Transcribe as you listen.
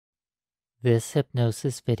This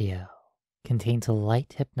hypnosis video contains a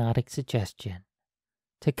light hypnotic suggestion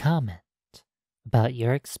to comment about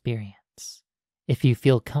your experience if you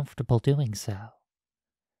feel comfortable doing so.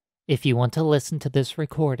 If you want to listen to this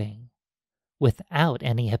recording without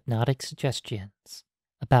any hypnotic suggestions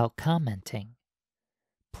about commenting,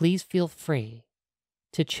 please feel free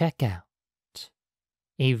to check out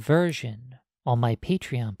a version on my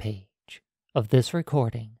Patreon page of this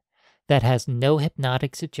recording that has no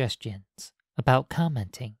hypnotic suggestions about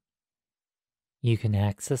commenting. You can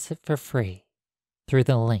access it for free through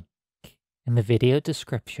the link in the video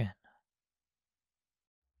description.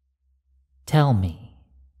 Tell me,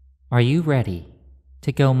 are you ready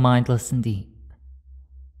to go mindless and deep?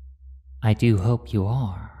 I do hope you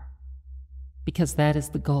are, because that is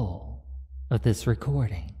the goal of this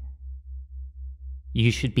recording.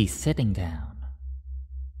 You should be sitting down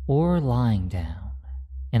or lying down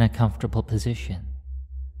in a comfortable position,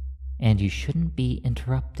 and you shouldn't be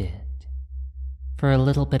interrupted for a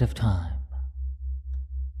little bit of time,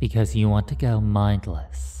 because you want to go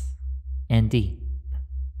mindless and deep.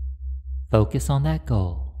 Focus on that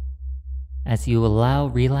goal as you allow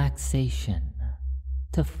relaxation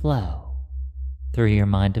to flow through your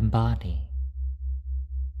mind and body.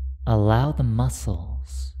 Allow the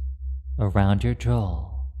muscles around your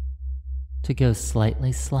jaw to go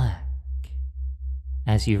slightly slack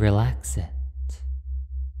as you relax it.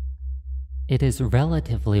 It is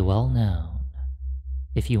relatively well known,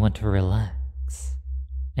 if you want to relax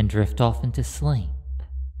and drift off into sleep,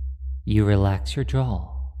 you relax your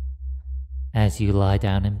jaw as you lie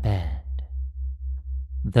down in bed.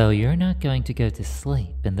 Though you're not going to go to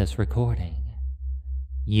sleep in this recording,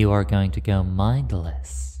 you are going to go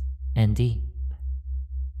mindless and deep.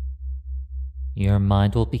 Your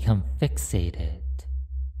mind will become fixated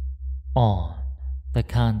on the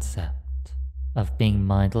concept of being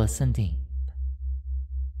mindless and deep.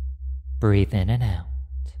 Breathe in and out,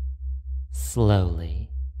 slowly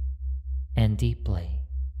and deeply.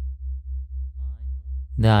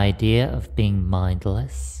 The idea of being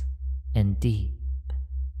mindless and deep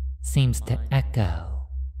seems to echo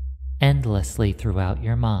endlessly throughout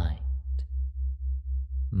your mind.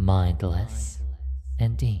 Mindless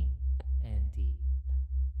and deep.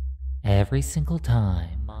 Every single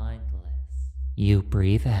time you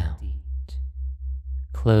breathe out,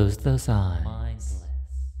 close those eyes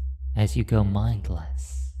as you go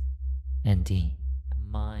mindless and deep.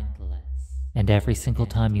 And every single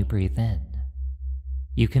time you breathe in,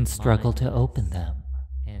 you can struggle to open them,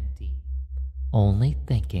 only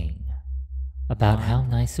thinking about how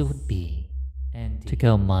nice it would be to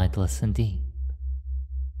go mindless and deep.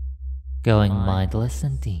 Going mindless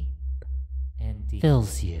and deep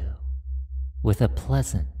fills you with a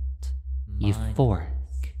pleasant,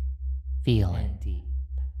 euphoric feeling.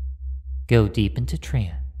 Go deep into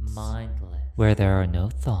trance, where there are no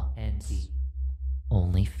thoughts,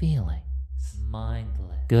 only feelings,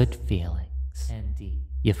 good feelings,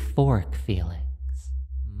 euphoric feelings,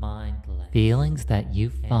 feelings that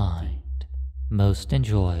you find most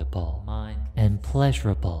enjoyable and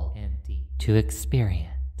pleasurable to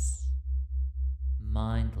experience.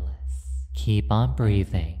 Keep on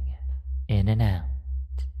breathing in and out,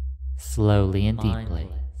 slowly and deeply.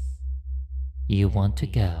 You want to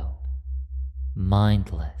go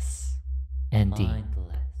mindless and deep.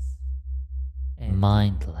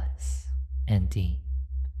 Mindless and deep.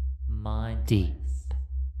 Deep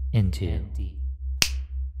into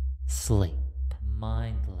sleep.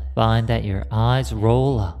 Find that your eyes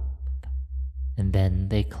roll up and then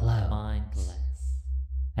they close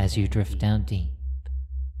as you drift down deep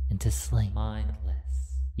into sleep.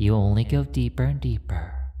 You only go deeper and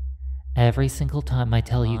deeper every single time I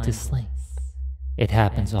tell you to sleep. It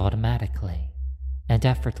happens automatically and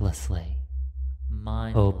effortlessly.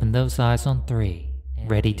 Open those eyes on 3,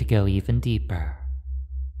 ready to go even deeper.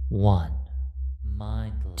 1,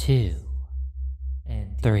 2,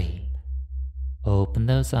 3. Open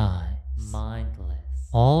those eyes,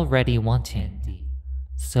 already wanting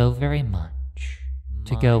so very much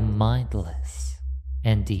to go mindless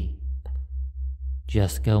and deep.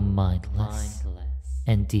 Just go mindless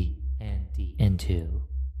and deep into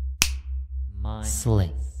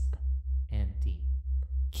sleep.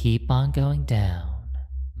 Keep on going down,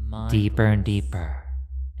 deeper and deeper.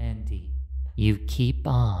 You keep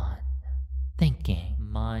on thinking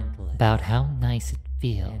about how nice it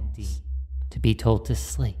feels to be told to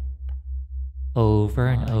sleep over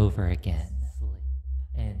and over again.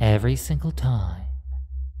 Every single time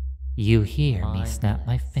you hear me snap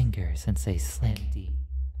my fingers and say sleep,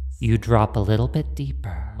 you drop a little bit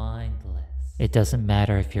deeper. It doesn't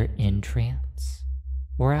matter if you're in trance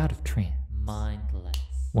or out of trance. Mindless.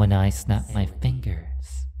 When I snap my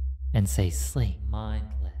fingers and say sleep,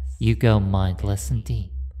 mindless, you go mindless and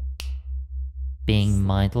deep. Being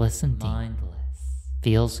mindless and deep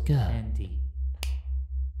feels good.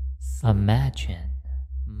 Imagine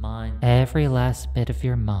every last bit of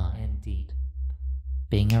your mind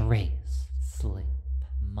being erased,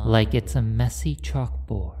 like it's a messy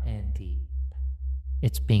chalkboard.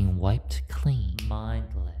 It's being wiped clean,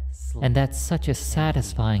 and that's such a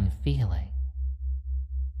satisfying feeling.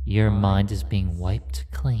 Your mind is being wiped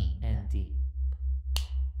clean,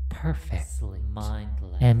 perfect,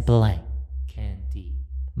 and blank,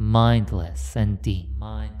 mindless and deep.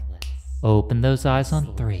 Open those eyes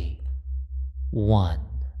on 3. 1,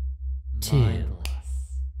 2,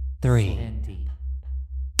 3.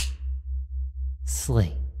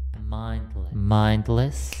 Sleep,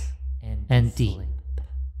 mindless and deep.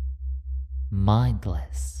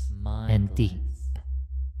 Mindless and deep.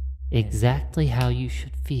 Exactly how you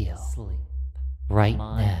should feel right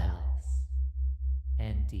now.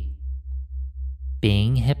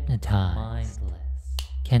 Being hypnotized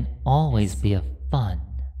can always be a fun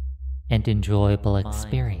and enjoyable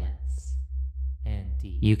experience.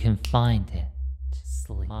 You can find it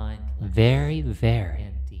very,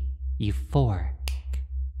 very euphoric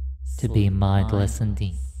to be mindless and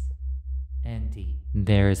deep.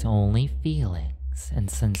 There's only feelings and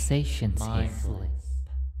sensations here.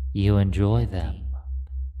 You enjoy them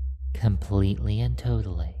completely and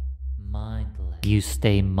totally. You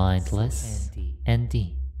stay mindless and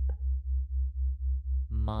deep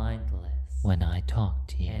when I talk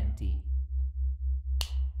to you.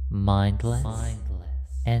 Mindless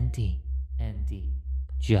and deep.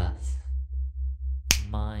 Just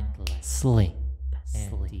sleep.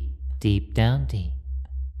 Deep down deep.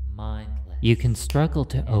 You can struggle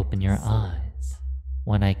to open your eyes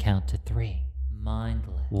when I count to 3.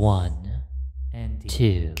 1,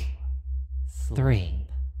 2, 3.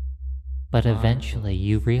 But eventually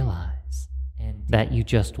you realize that you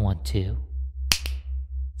just want to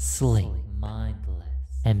sleep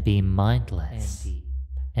and be mindless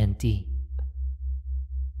and deep.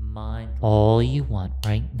 All you want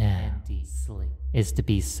right now is to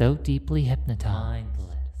be so deeply hypnotized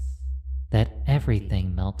that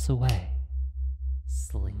everything melts away.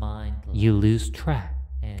 You lose track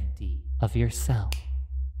of yourself.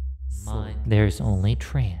 There's only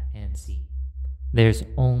trance. There's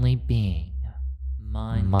only being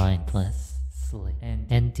mindless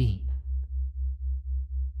and deep.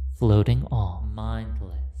 Floating off.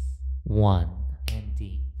 1,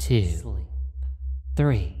 2,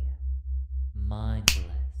 3.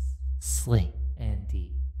 Sleep.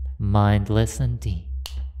 Mindless and deep.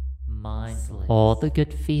 All the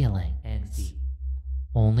good feelings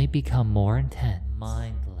only become more intense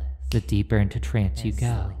the deeper into trance you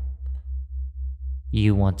go.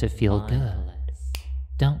 You want to feel good,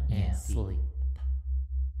 don't you?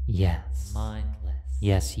 Yes.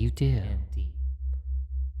 Yes, you do.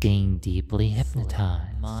 Being deeply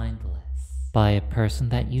hypnotized by a person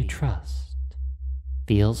that you trust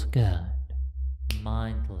feels good.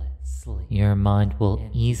 Your mind will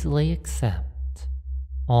easily accept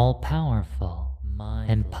all-powerful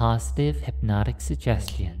and positive hypnotic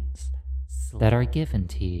suggestions that are given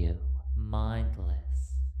to you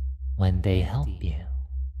when they help you,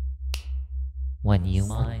 when you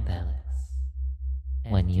want them,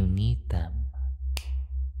 when you need them,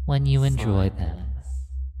 when you enjoy them,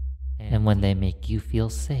 and when they make you feel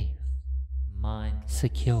safe,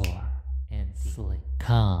 secure,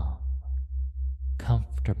 calm,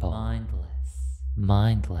 comfortable,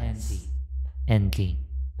 mindless, and deep.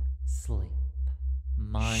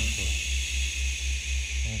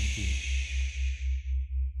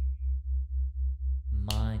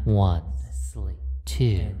 One,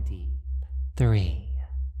 2, 3.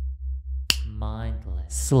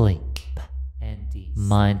 Sleep.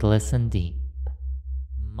 Mindless and deep.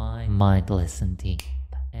 Mindless and deep.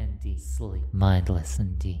 Mindless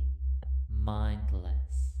and deep.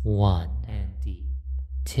 1,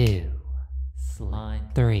 2,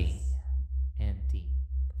 3.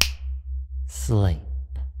 Sleep.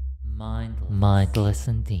 Mindless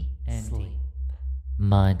and deep.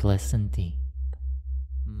 Mindless and deep.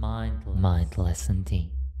 Mindless and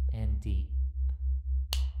deep.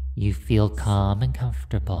 You feel calm and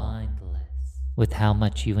comfortable with how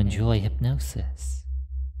much you enjoy hypnosis.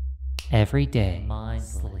 Every day,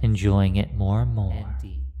 enjoying it more and more,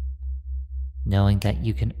 knowing that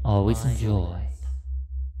you can always enjoy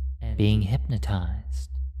being hypnotized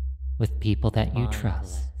with people that you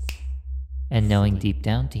trust, and knowing deep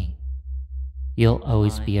down deep, you'll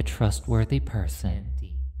always be a trustworthy person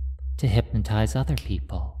to hypnotize other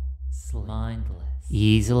people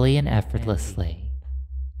Easily and effortlessly,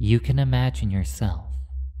 you can imagine yourself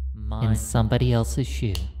in somebody else's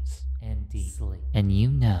shoes, and you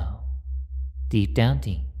know, deep down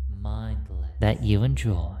deep, that you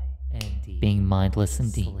enjoy being mindless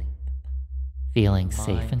and deep, feeling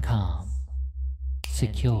safe and calm,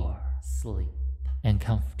 secure and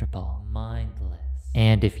comfortable.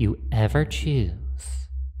 And if you ever choose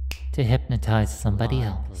to hypnotize somebody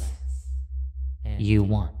else, you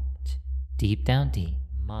want, deep down deep,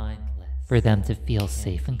 for them to feel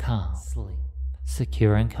safe and calm,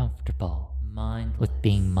 secure and comfortable with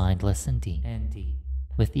being mindless and deep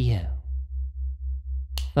with you,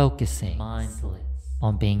 focusing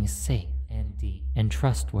on being safe and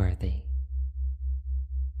trustworthy,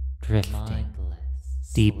 drifting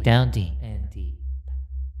deep down deep,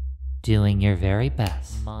 doing your very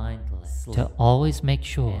best to always make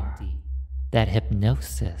sure that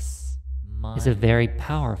hypnosis is a very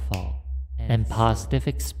powerful and positive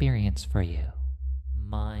experience for you.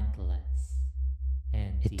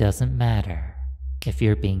 It doesn't matter if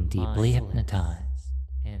you're being deeply hypnotized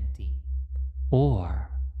or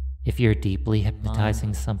if you're deeply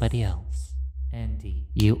hypnotizing somebody else.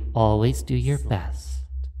 You always do your best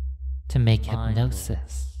to make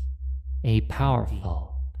hypnosis a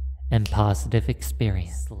powerful and positive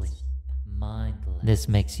experience. This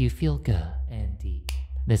makes you feel good.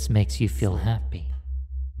 This makes you feel happy,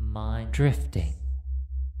 drifting,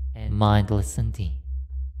 mindless and deep.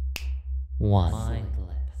 1,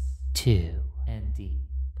 2,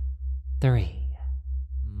 3.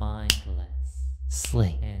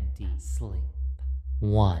 Sleep.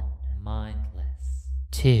 1,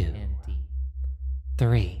 2,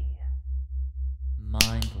 3.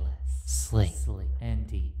 Sleep.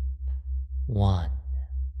 1,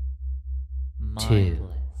 2,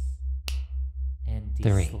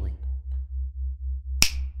 3.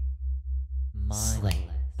 Sleep.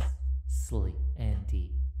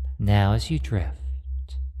 Now as you drift,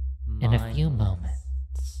 in a few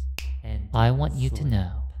moments, I want you to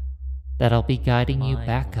know that I'll be guiding you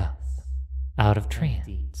back up out of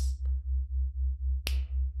trance.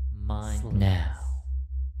 Now,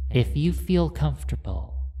 if you feel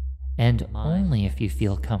comfortable, and only if you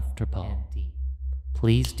feel comfortable,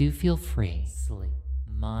 please do feel free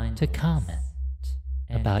to comment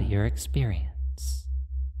about your experience.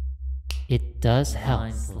 It does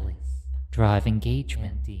help drive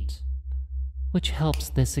engagement, which helps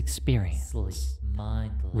this experience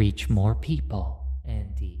reach more people.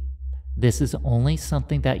 This is only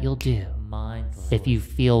something that you'll do if you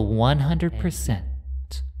feel 100%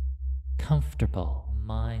 comfortable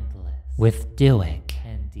with doing.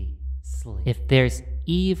 If there's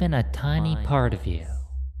even a tiny part of you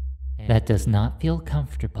that does not feel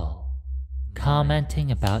comfortable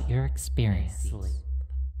commenting about your experience,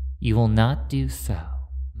 you will not do so.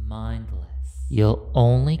 You'll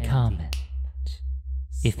only comment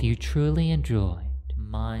if you truly enjoyed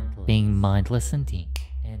being mindless and deep,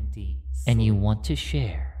 and you want to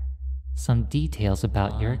share some details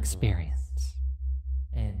about your experience.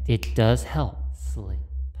 It does help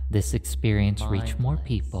this experience reach more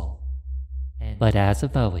people, but as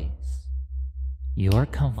of always, your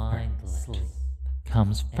comfort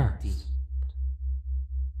comes first.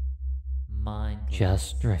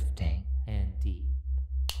 Just drifting.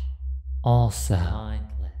 Also,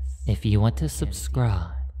 if you want to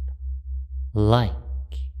subscribe, like,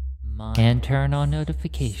 and turn on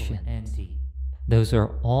notifications, those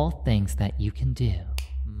are all things that you can do.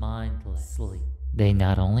 They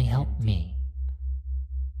not only help me,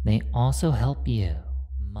 they also help you,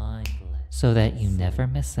 so that you never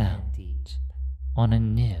miss out on a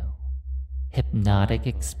new hypnotic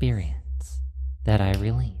experience that I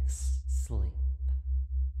release.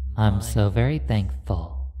 I'm so very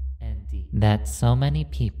thankful that so many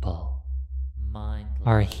people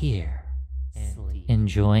are here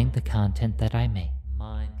enjoying the content that I make.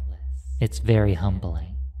 It's very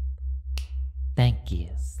humbling. Thank you.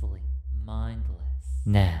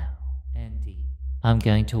 Now, I'm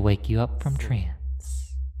going to wake you up from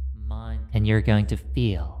trance, and you're going to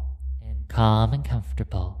feel calm and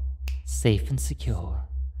comfortable, safe and secure,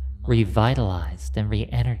 revitalized and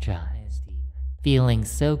re-energized, feeling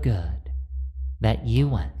so good that you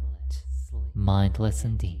went mindless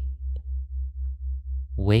and deep.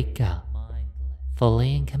 Wake up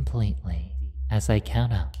fully and completely as I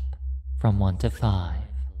count up from 1 to 5.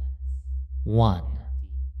 1.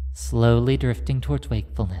 Slowly drifting towards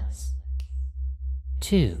wakefulness.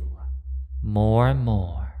 2. More and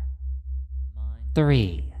more.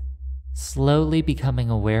 3. Slowly becoming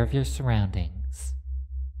aware of your surroundings.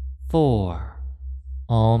 4.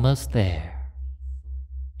 Almost there.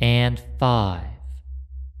 and 5.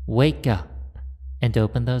 Wake up and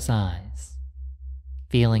open those eyes,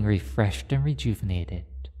 feeling refreshed and rejuvenated,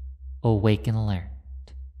 awake and alert.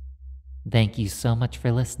 Thank you so much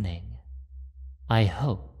for listening. I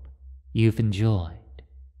hope you've enjoyed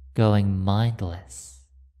going mindless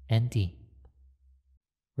and deep.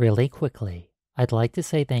 Really quickly, I'd like to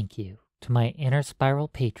say thank you to my Inner Spiral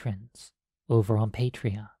patrons over on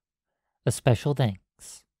Patreon. A special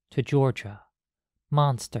thanks to Georgia,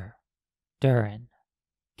 Monster, Durin,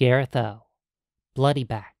 Gareth O,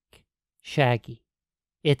 Bloodyback, Shaggy,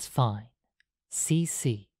 Itsfine,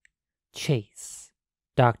 CC, Chase,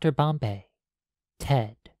 Dr. Bombay,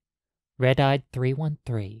 Ted, Red-Eyed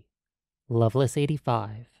 313, Loveless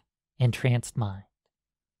 85, and Tranced Mind.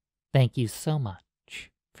 Thank you so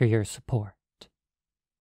much for your support.